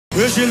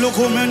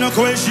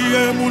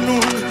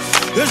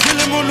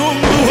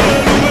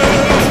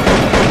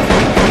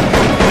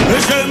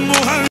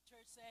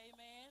say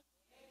amen.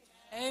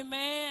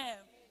 Amen.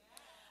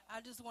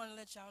 I just want to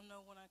let y'all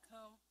know when I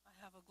come, I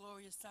have a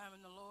glorious time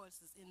in the Lord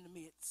is in the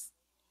midst.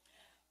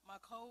 My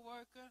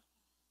co-worker,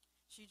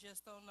 she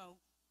just don't know.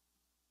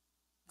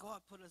 God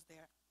put us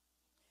there.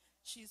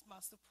 She's my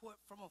support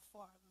from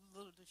afar.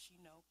 Little does she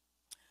know.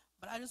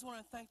 But I just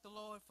want to thank the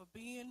Lord for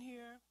being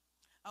here.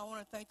 I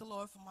want to thank the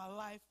Lord for my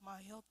life, my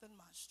health, and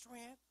my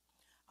strength.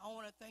 I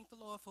want to thank the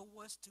Lord for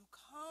what's to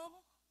come.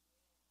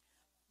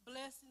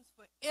 Blessings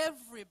for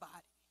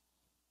everybody.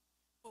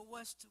 For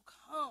what's to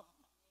come.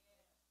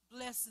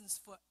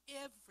 Blessings for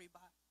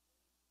everybody.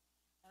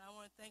 And I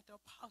want to thank the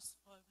apostle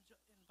for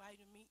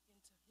inviting me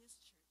into his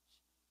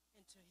church,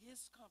 into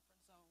his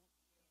comfort zone,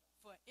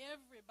 for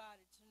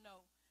everybody to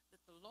know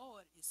that the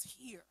Lord is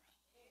here.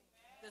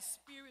 Amen. The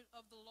Spirit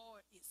of the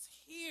Lord is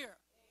here.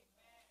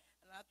 Amen.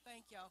 And I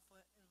thank y'all for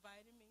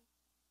inviting me.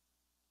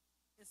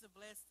 It's a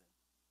blessing.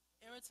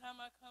 Every time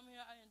I come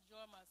here, I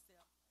enjoy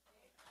myself.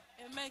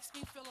 Amen. It makes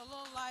me feel a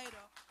little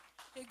lighter.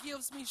 It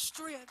gives me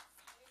strength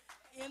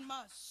in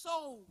my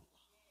soul.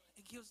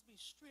 It gives me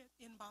strength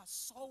in my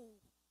soul.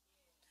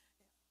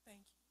 Thank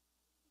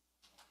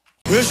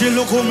you.